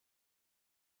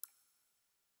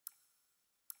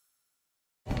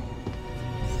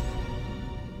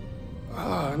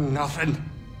Nothing.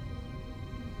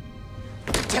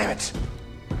 Damn it!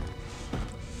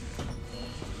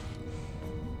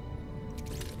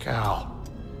 Cal.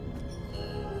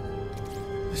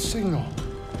 The signal.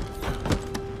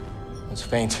 It's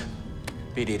faint.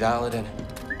 BD, dial it in.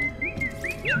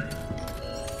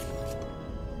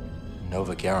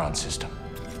 Nova Goran system.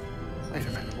 Wait a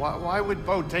minute. Why would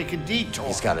Bo take a detour?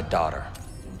 He's got a daughter.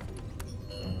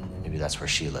 Maybe that's where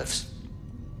she lives.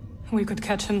 We could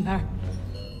catch him there.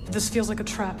 But this feels like a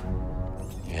trap.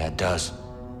 Yeah, it does.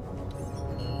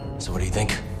 So what do you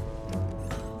think?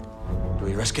 Do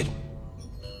we risk it?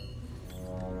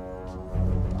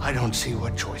 I don't see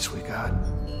what choice we got.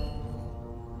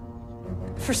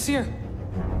 For Seer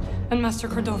and Master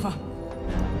Cordova,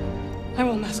 I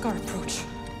will mask our approach.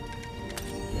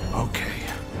 Okay.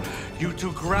 You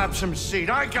two grab some seat.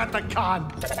 I got the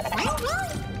con.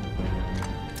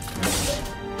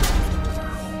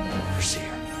 For Seer.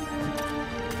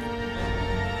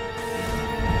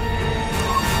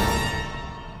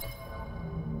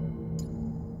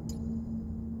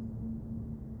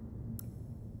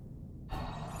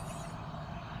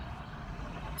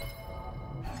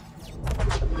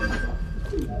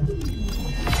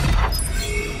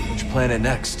 Which planet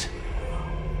next?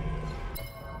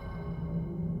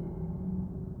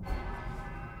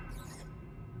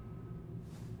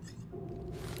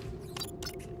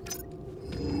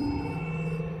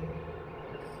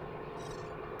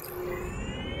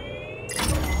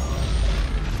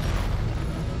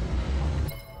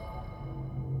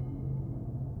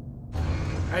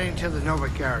 Heading to the Nova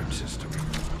Goran system.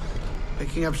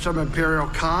 Picking up some Imperial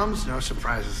comms, no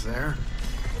surprises there.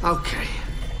 Okay.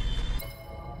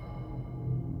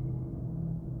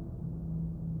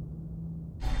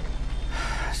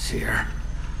 Seer,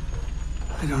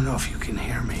 I don't know if you can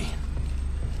hear me,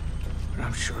 but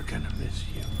I'm sure gonna miss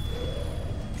you.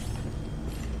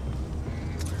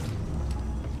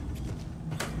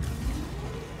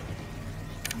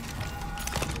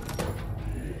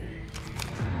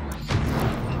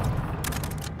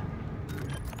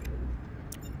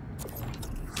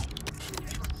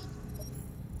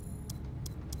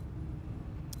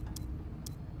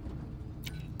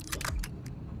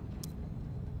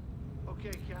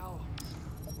 Okay, Cal.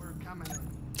 We're coming in.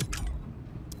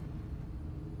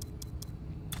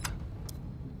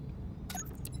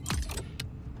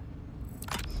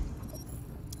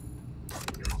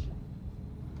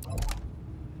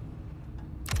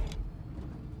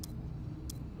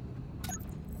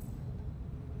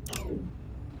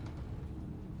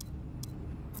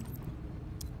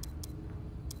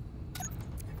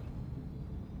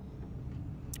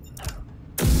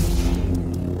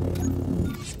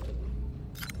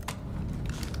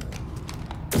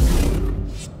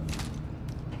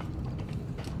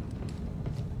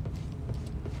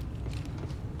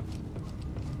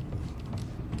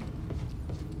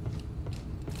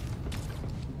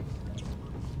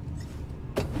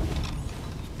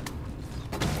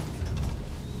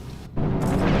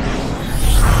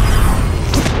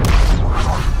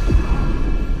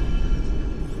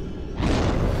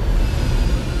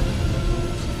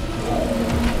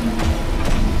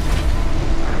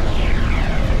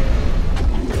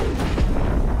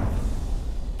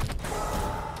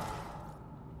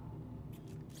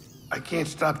 I can't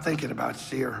stop thinking about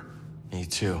Seer. Me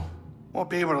too. Won't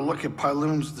be able to look at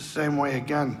Pyloons the same way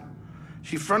again.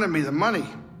 She fronted me the money.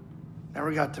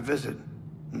 Never got to visit.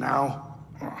 Now,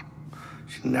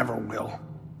 she never will.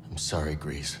 I'm sorry,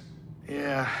 Grease.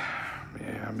 Yeah,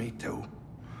 me too.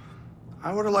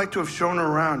 I would have liked to have shown her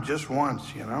around just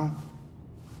once, you know?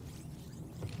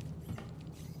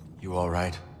 You all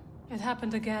right? It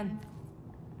happened again.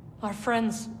 Our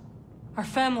friends, our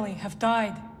family have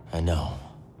died. I know.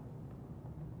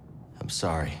 I'm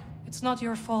sorry. It's not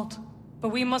your fault, but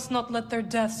we must not let their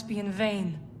deaths be in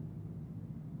vain.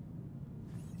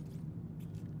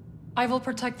 I will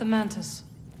protect the Mantis.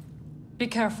 Be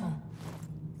careful.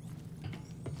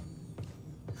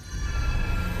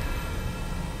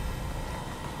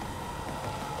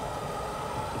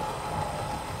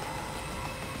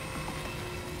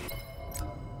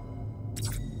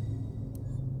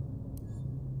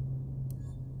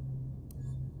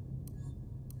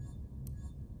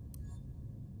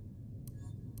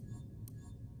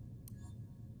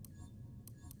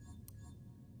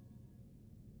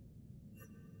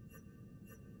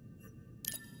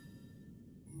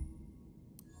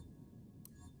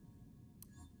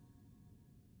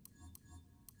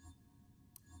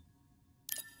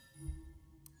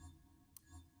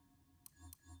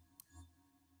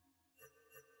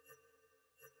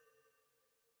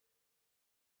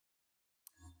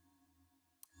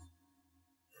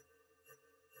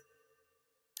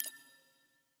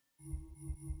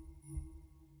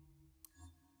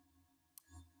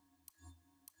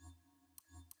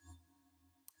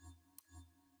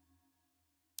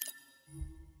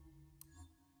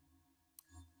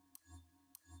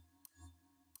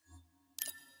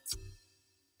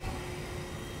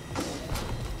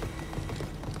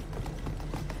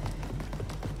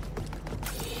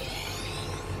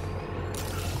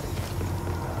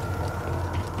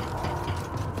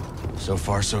 So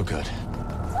far, so good.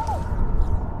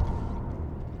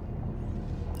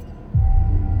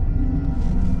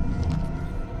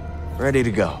 Ready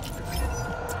to go.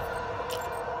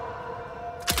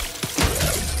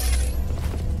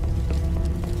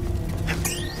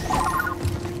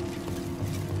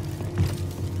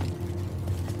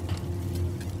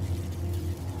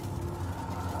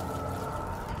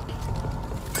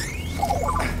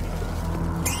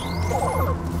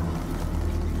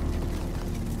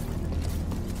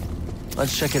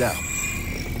 Let's check it out.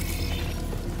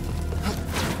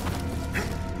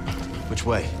 Which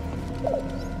way?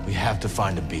 We have to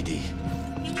find a BD.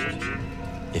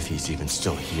 If he's even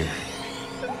still here.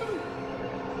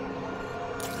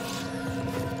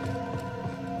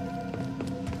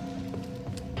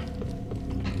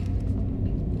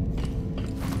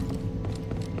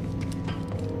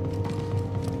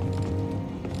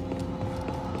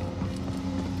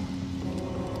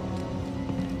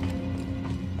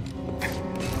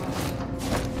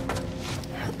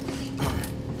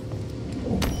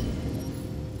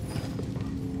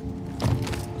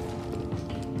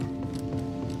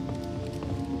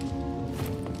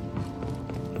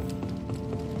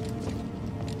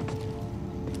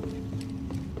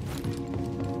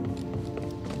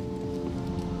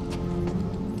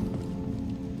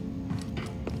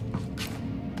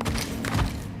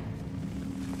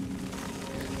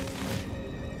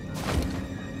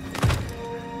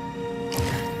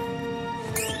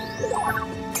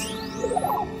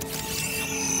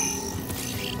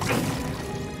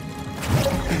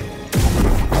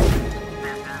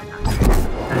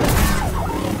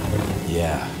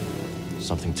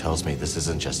 Something tells me this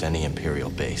isn't just any Imperial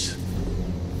base.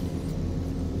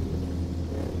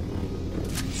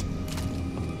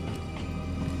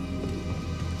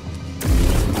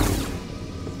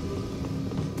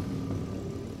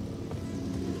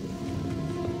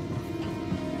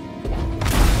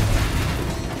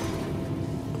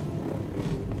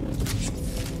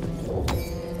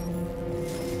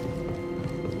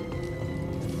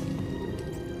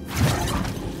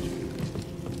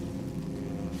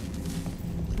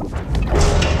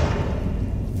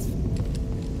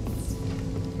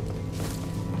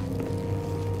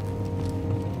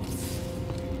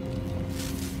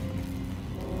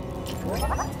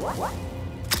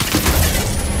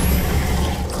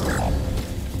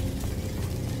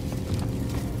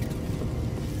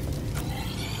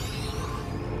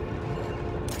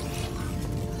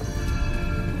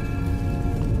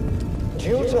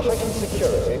 Due to heightened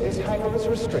security, this hangar is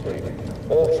restricted.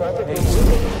 All traffic is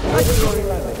mandatory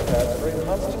landing pads for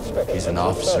enhanced inspection. He's an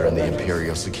officer in the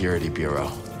Imperial Security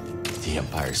Bureau, the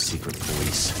Empire's secret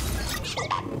police.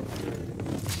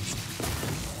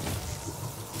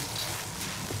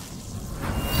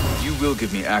 You will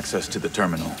give me access to the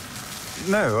terminal.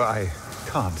 No, I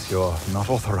can't. You're not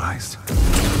authorized.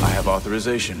 I have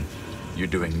authorization. You're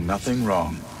doing nothing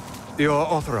wrong. You're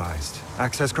authorized.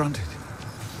 Access granted.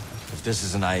 If this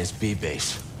is an ISB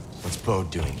base, what's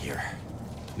Bode doing here?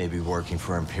 Maybe working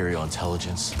for Imperial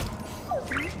intelligence?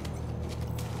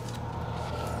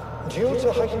 Due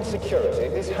to heightened security,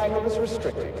 this hangar is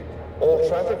restricted. All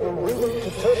traffic will reroute to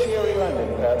tertiary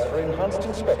landing pads for enhanced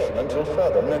inspection until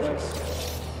further notice.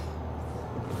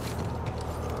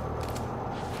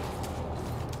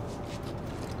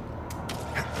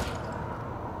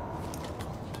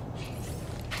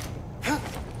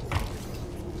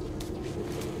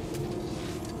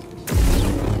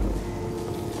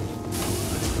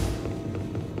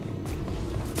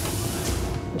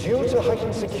 Due to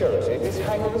heightened security, this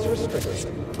hangar is restricted.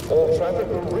 All traffic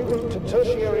will reroute to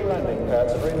tertiary landing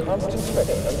pads for enhanced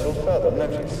inspection until further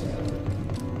notice.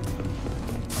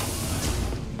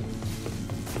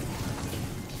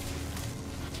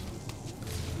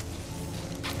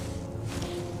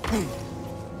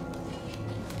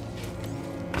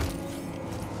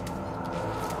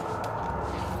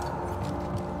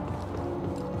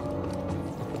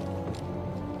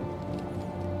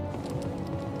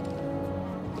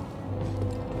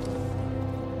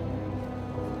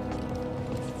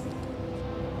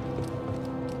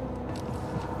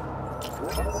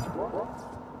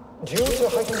 Due to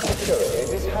heightened security,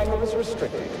 this hangar is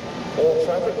restricted. All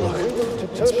traffic will reroute to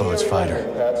tertiary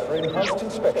landing pads for enhanced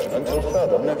inspection until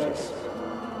further notice.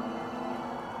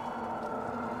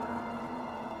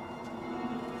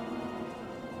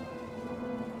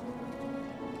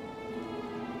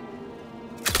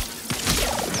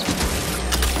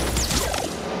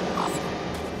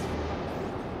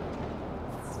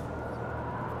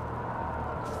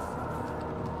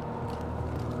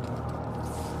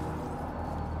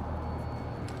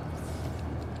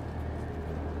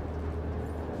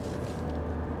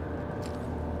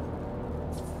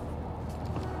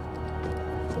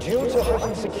 to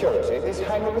heightened security, this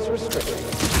hangar is restricted.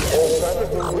 All traffic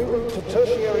will reroute to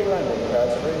tertiary landing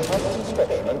pads for enhanced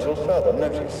inspection until further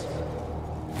notice.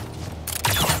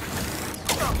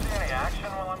 Any action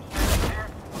while I'm standing here?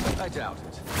 I doubt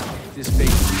it. This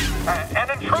base... An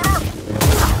intruder?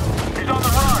 He's on the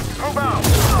run! Move out!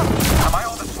 Am I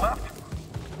all that's left?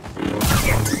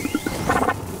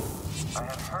 I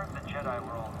had heard the Jedi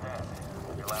were all dead.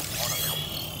 Your last one of them.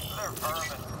 They're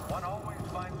vermin. One always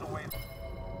finds a way to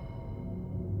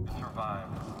survive.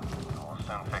 We'll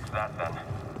soon fix that then.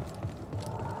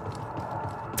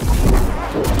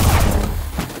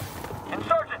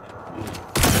 Insurgent!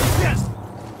 Yes!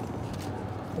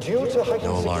 Due to heightened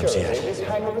No alarms security, yet. this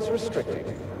hangar is restricted.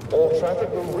 All traffic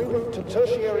will reroute to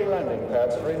tertiary landing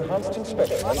pads for enhanced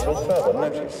inspection until further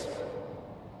notice.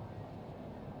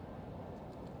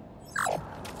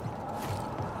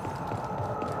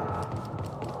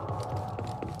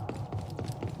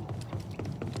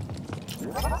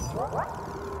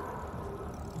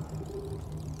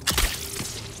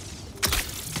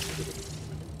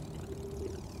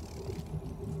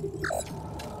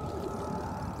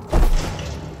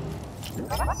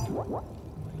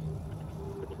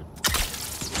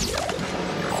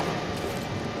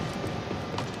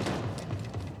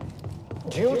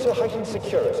 Due to heightened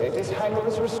security, this hangar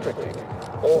is restricted.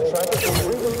 All traffic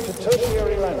will reroute to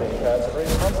tertiary landing pads for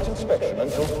enhanced inspection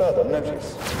until further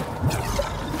notice.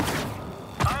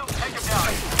 I'll take him down.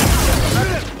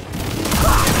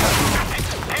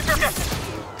 Keep your distance.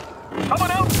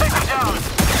 Someone else take him down.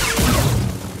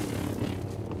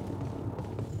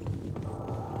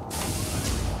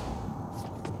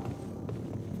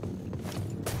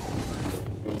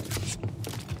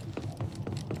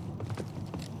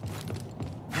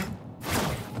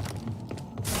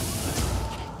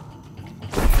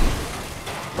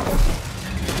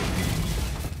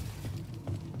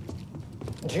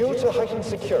 Due to heightened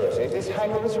security, this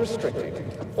hangar is restricted.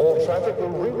 All traffic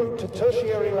will reroute to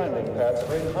tertiary landing pads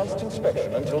for enhanced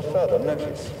inspection until further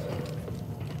notice.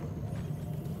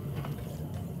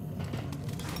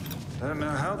 I don't know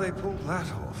how they pulled that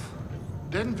off.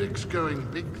 Denvik's going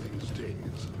big these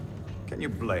days. Can you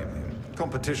blame him?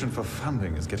 Competition for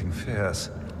funding is getting fierce.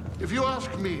 If you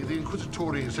ask me, the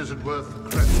Inquisitorius isn't worth the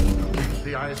credit.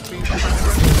 The ISP...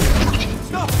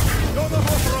 Stop! You're not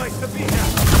authorized to be here!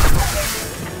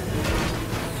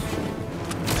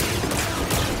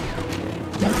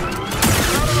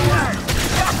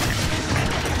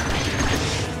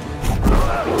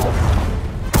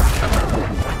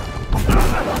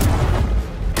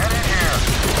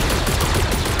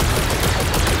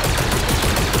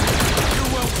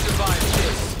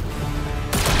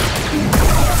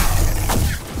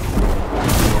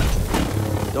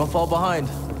 Don't fall behind.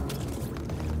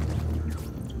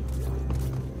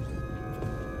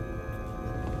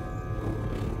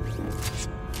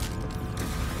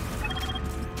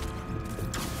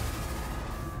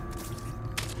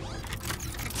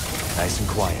 Nice and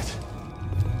quiet.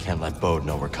 Can't let Bode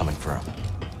know we're coming for him.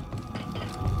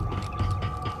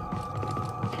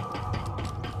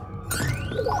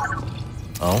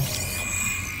 Oh?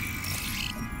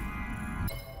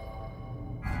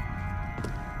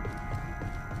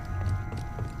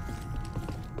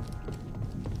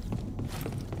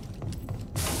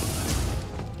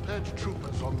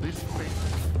 Troopers on this base.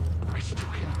 I still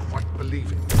can't quite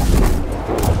believe it.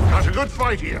 Got a good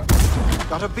fight here.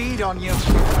 Got a bead on you.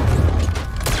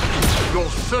 You're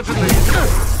certainly...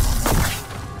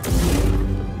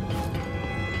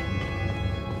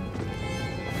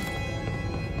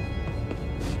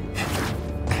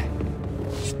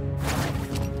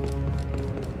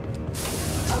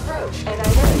 Approach and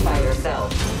identify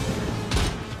yourself.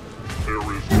 There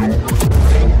is no...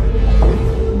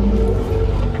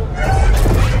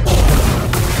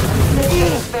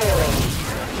 Failing.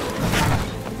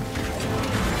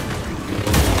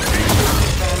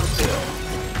 Stand still.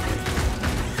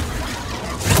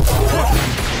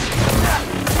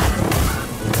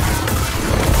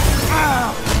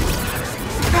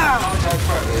 Contact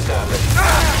firmly established.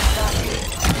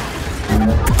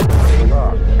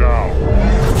 Now.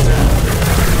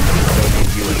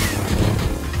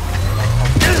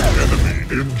 Enemy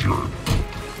injured.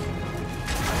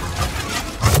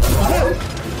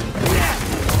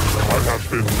 I have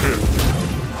been hit.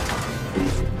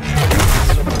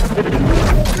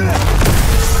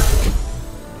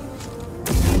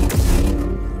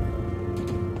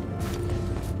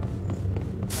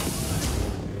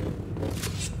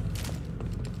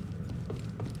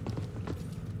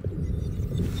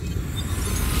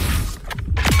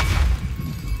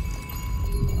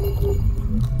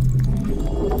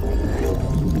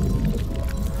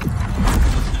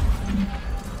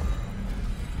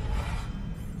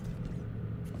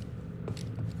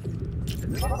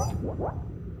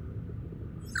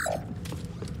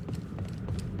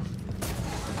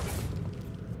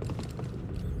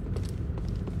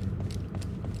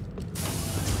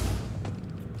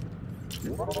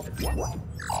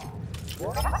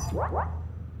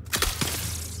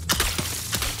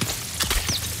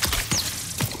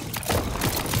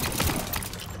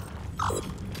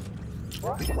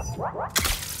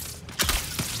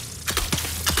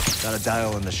 Got a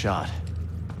dial in the shot.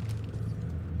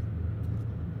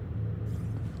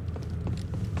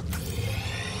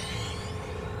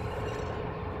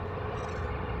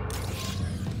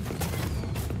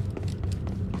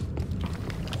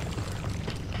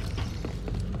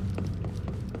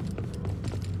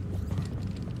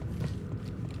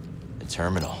 A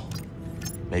terminal.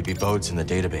 Maybe Bode's in the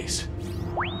database.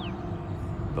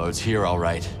 Bode's here, all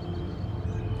right.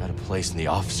 Got a place in the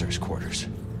officers' quarters.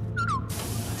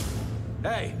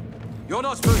 Hey, you're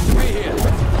not supposed to be here.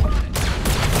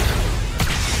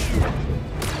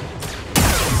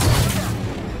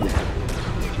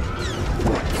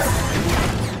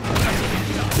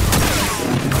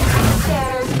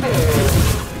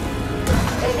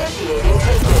 Initiating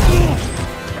takeover.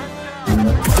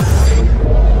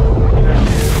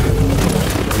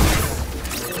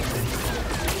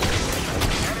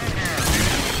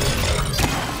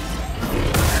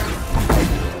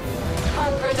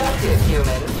 Unproductive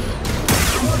human.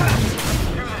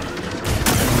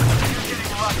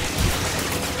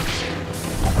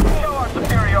 Show our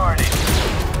superiority.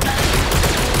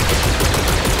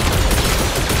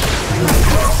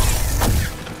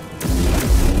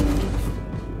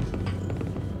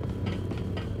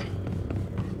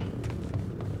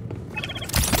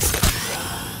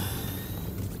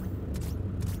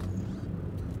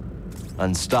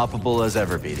 Unstoppable as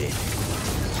ever, BD.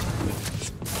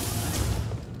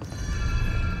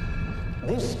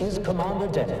 This is Commander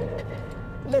Dennick.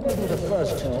 Let me be the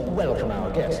first to welcome our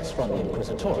guests from the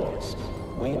Inquisitorials.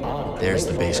 We are There's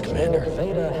the base grateful commander. that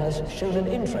Lord Vader has shown an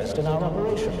interest in our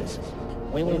operations.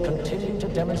 We will continue to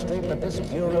demonstrate that this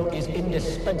Bureau is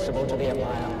indispensable to the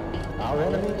Empire. Our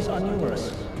enemies are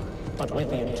numerous, but with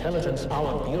the intelligence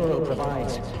our Bureau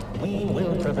provides, we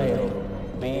will prevail.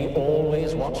 Be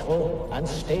always watchful and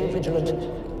stay vigilant.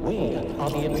 We are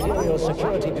the Imperial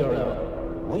Security Bureau.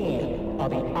 We are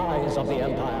the eyes of the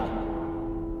Empire.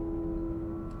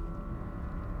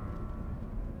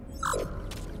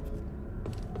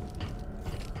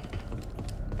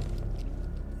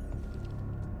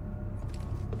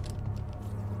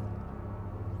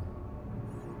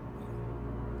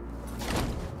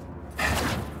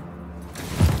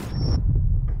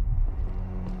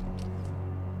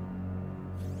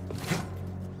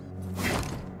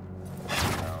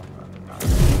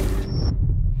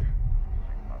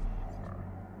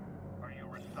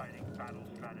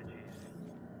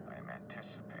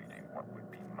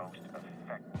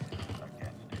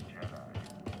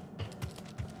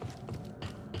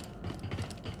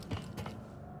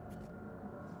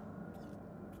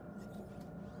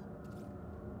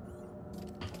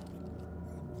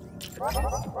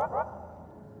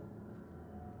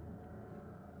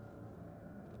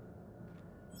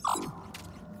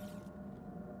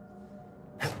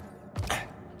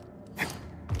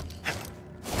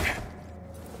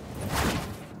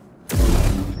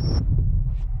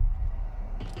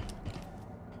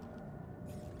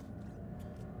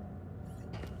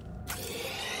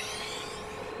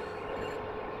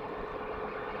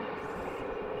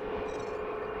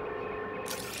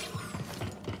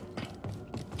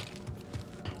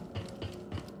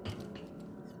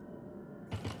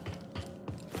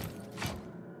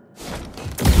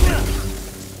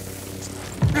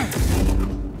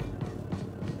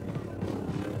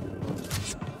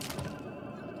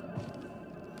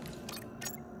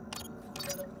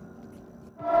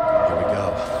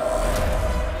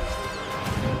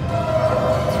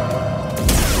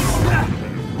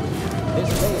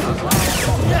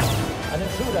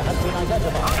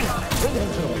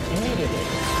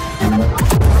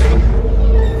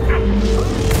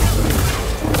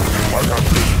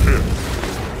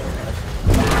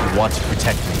 Want to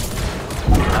protect me.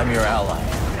 I'm your ally.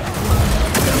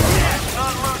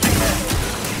 Not losing this.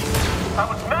 I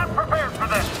was not prepared for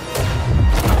this.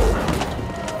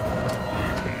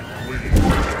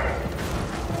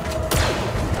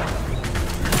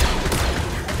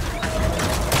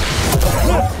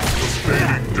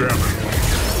 Sustaining damage.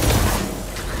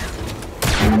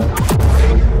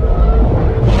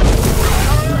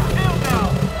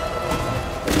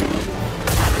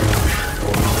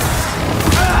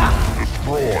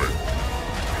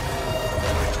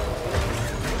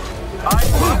 I'm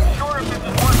not sure if this is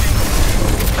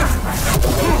working.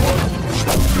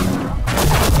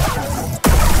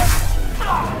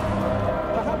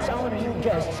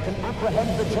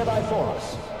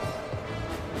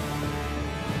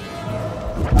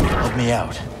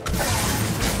 out.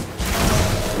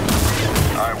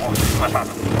 I won't slip up.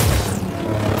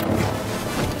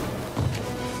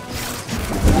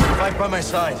 Right by my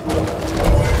side.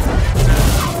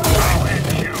 I'll hit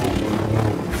you.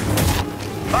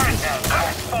 Find that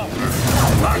black folder.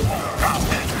 I won't stop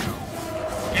it.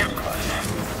 Useless.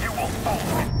 You will fall.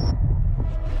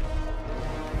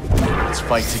 Let's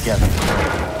fight together.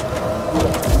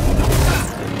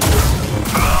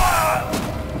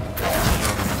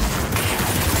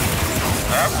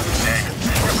 That was sick.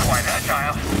 You're quite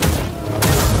agile.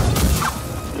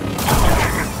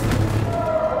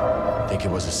 Think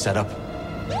it was a setup?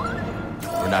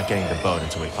 We're not getting the boat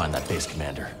until we find that base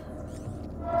commander.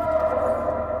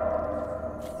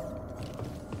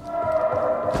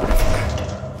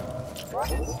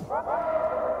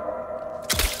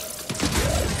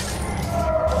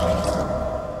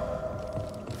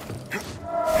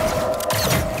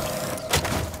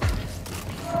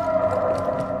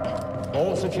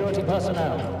 All security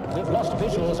personnel, we've lost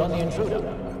visuals on the intruder.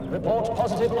 Report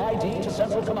positive ID to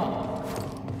Central Command.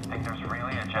 Think there's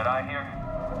really a Jedi here?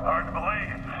 Hard to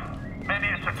believe. Maybe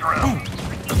it's a drill.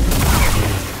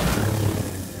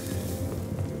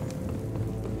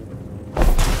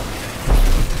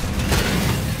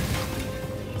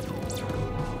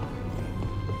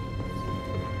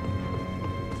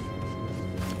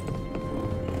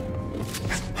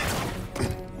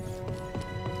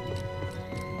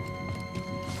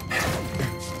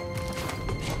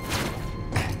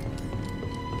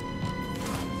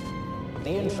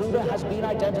 The intruder has been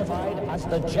identified as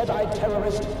the Jedi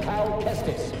terrorist Cal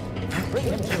Kestis. Bring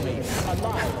him to me,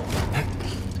 alive.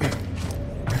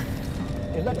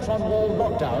 Electron wall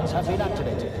lockdowns have been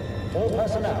activated. All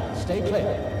personnel, stay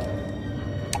clear.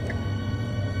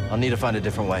 I'll need to find a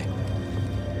different way.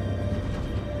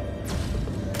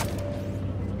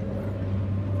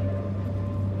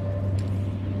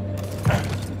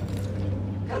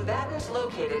 Combatants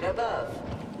located above.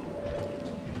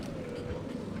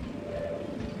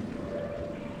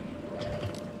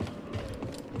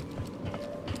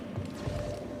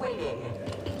 Waiting.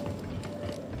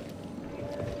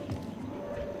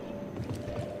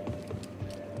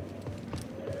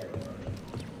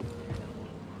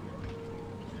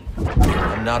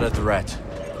 I'm not a threat.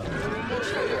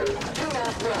 Intruder, do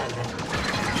not run.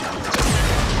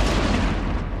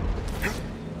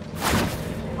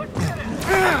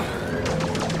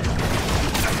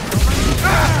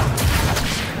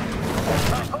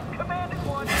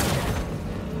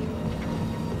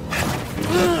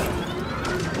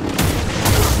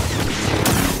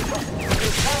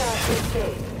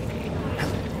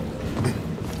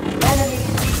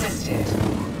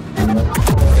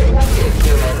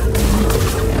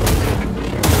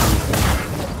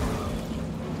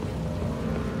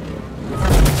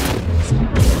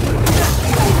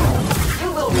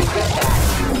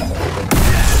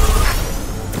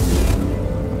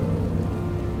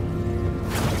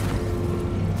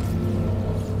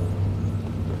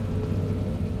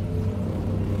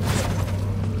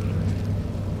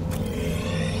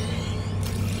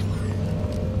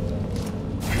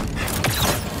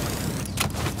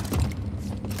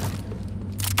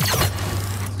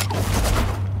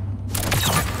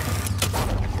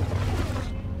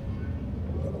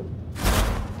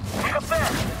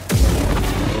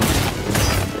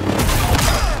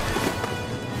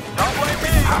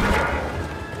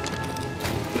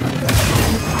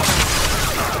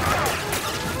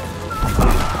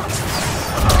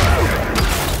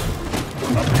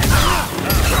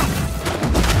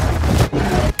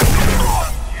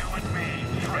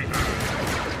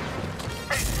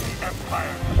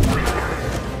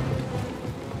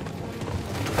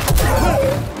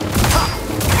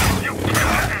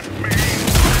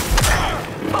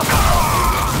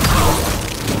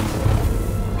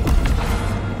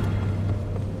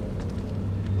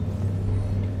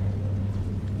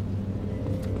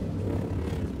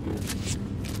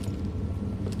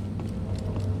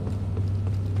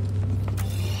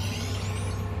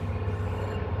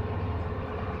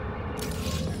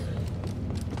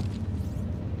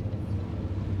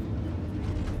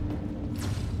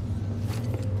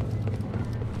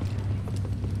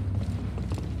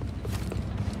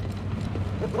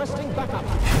 Requesting backup.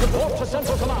 Report to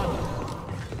Central Command.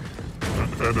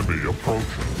 An enemy approaches.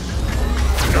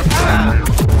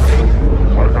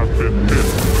 I have been hit.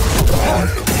 I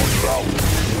am out.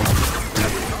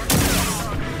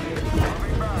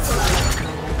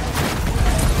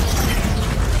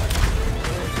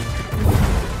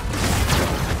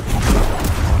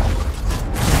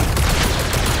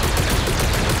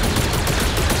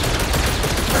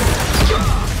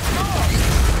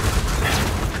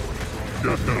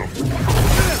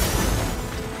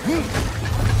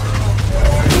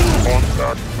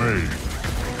 Contact made.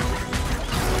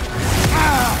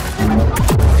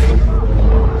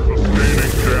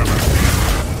 Sustaining damage.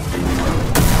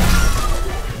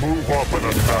 Move up and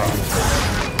attack.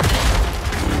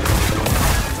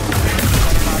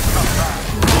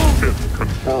 Hit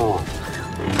confirmed.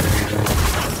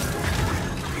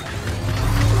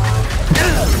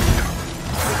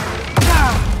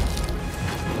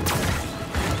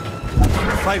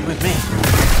 Fight with me.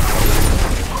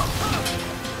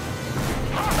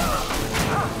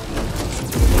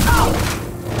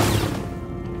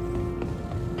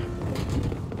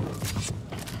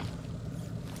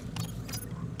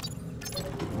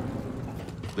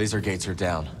 Laser gates are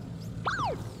down.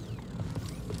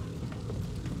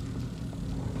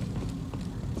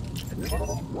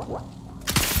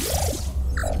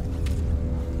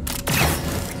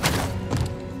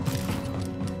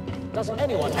 Does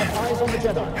anyone have eyes on the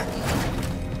Jedi?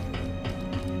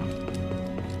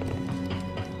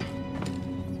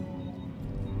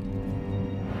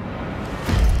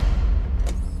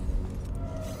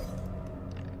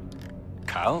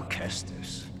 Cal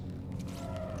Kestis.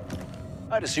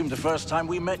 I'd assumed the first time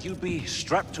we met you'd be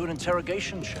strapped to an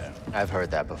interrogation chair. I've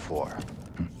heard that before.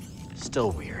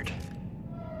 Still weird.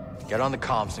 Get on the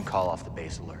comms and call off the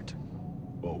base alert.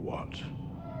 Or what?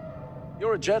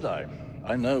 You're a Jedi.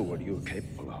 I know what you were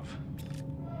capable of.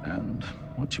 And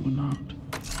what you were not.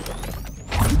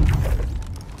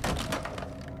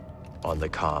 On the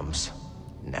comms.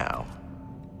 Now.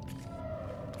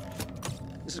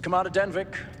 This is Commander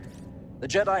Denvik. The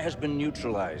Jedi has been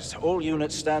neutralized. All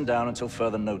units stand down until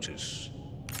further notice.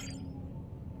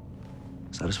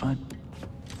 Satisfied?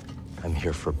 I'm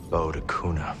here for Bode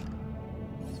Akuna.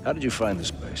 How did you find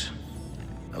this place?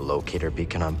 A locator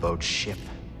beacon on Bode's ship.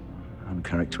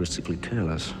 Uncharacteristically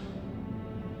careless.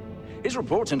 His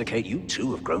reports indicate you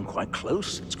two have grown quite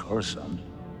close since Coruscant.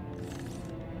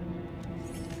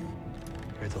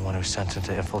 You're the one who sent him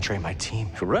to infiltrate my team.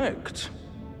 Correct.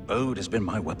 Bode has been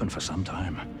my weapon for some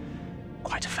time.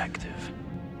 Quite effective.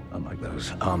 Unlike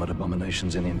those armored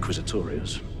abominations in the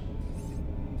Inquisitorius.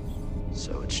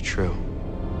 So it's true.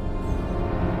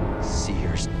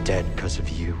 Seer's dead because of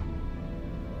you.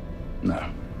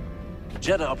 No. The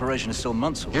Jedi operation is still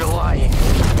months away. You're lying.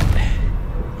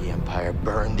 The Empire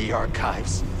burned the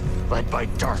archives, led by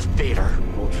Darth Vader.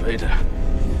 Lord Vader.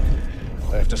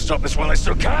 I have to stop this while I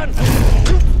still can!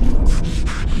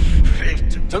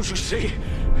 Don't you see?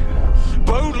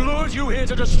 Bode lured you here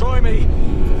to destroy me!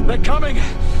 They're coming!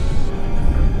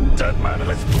 Dead man,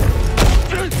 let's...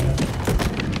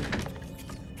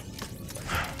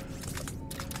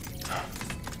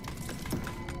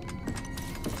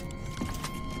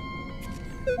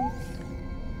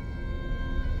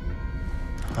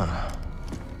 Huh.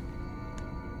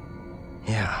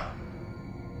 Yeah.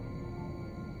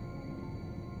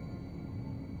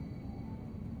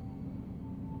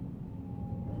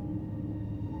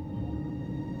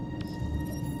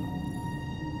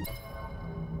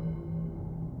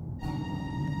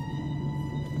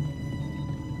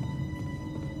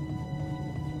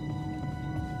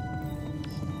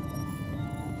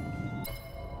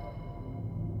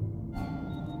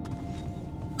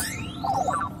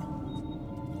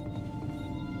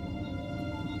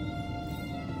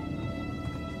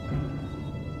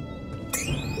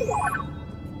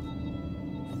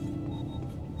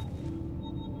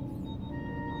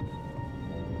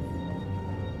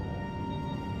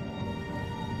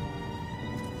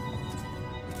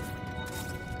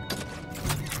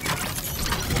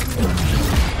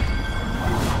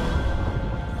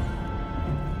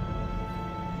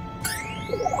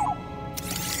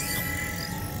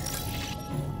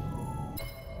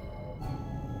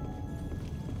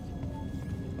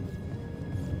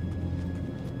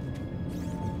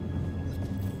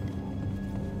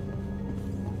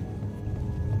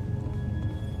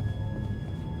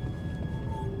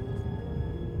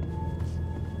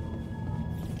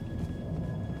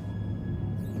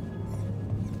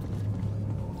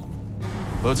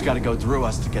 Bode's gotta go through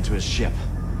us to get to his ship.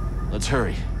 Let's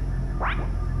hurry.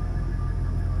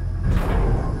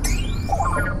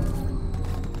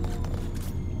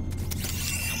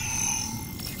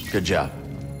 Good job.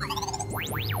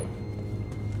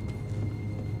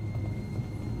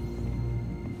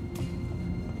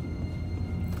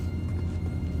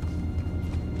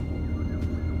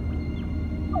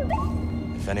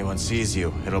 If anyone sees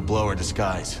you, it'll blow her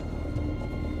disguise.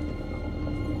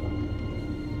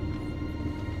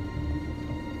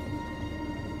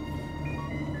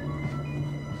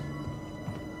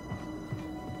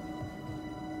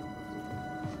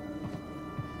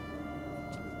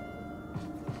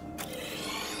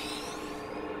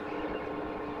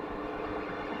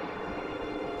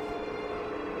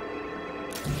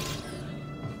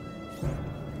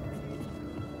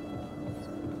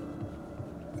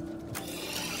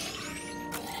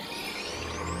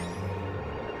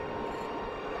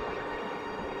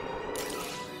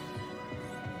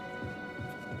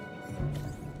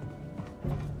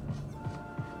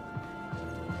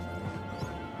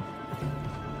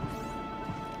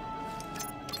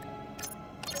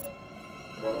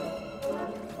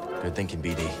 Good thinking,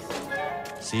 BD.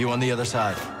 See you on the other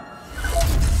side.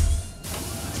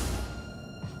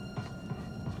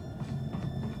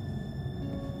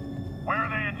 Where are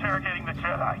they interrogating the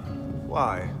Jedi?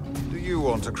 Why? Do you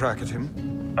want to crack at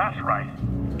him? That's right.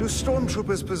 Do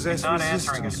stormtroopers possess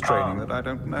resistance training that I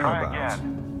don't know about?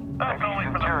 Again. That's only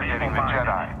for interrogating the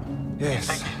Jedi.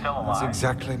 Yes, that's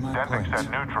exactly my point. Denvik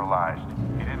said neutralized.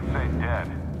 He didn't say dead.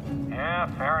 Yeah,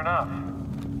 fair enough.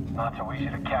 Not so easy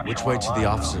to capture. Which way to the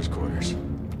officers' quarters?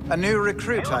 A new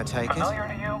recruit, I take it? Familiar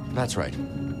to you? That's right.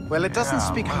 Well, it doesn't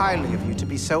speak highly of you to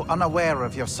be so unaware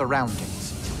of your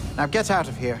surroundings. Now get out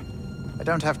of here. I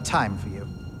don't have time for you.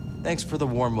 Thanks for the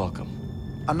warm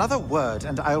welcome. Another word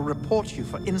and I'll report you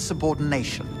for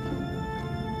insubordination.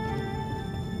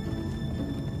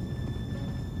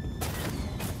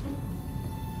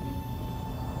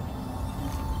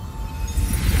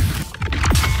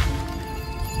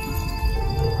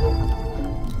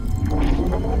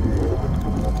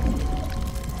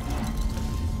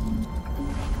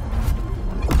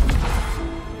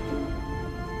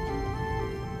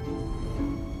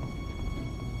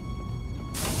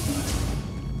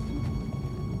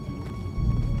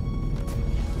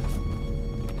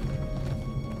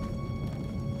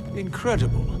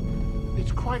 Incredible.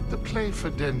 It's quite the play for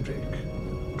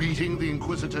Denvik. Beating the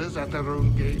Inquisitors at their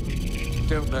own game.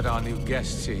 Don't let our new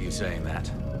guests hear you saying that.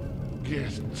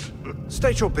 Guests?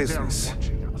 State your business.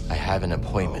 I have an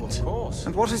appointment. Of course.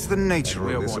 And what is the nature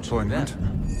of this appointment?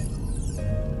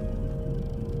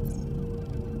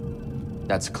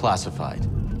 That's classified.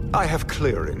 I have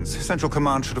clearings. Central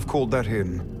Command should have called that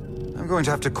in. I'm going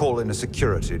to have to call in a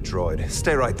security droid.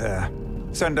 Stay right there.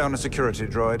 Send down a security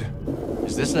droid.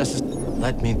 Is this necessary?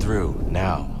 Let me through,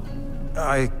 now.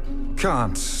 I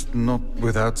can't, not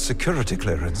without security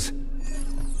clearance.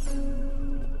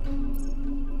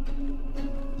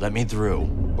 Let me through,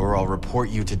 or I'll report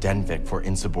you to Denvik for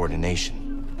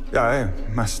insubordination. I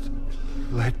must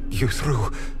let you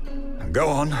through. Go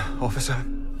on, officer.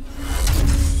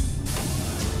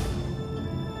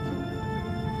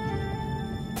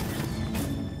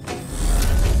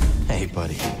 Hey,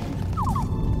 buddy.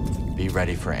 Be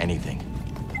ready for anything.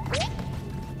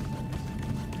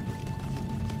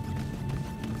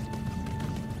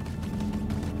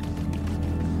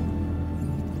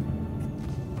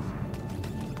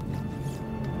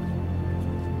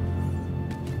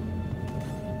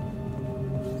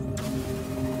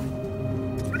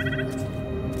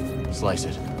 Slice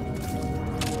it.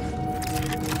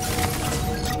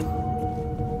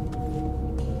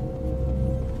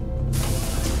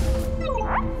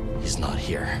 He's not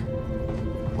here.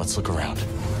 Let's look around.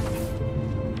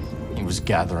 He was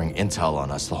gathering intel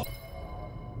on us the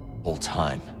whole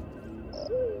time.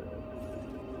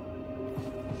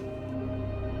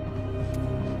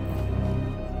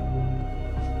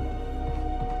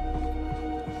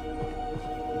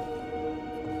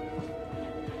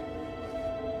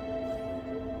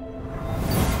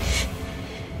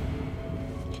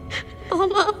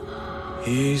 Mama.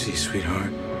 Easy,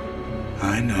 sweetheart.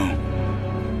 I know.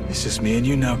 It's just me and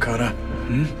you now, Kara.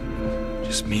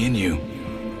 Just me and you.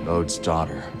 Ode's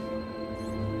daughter.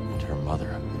 And her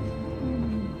mother.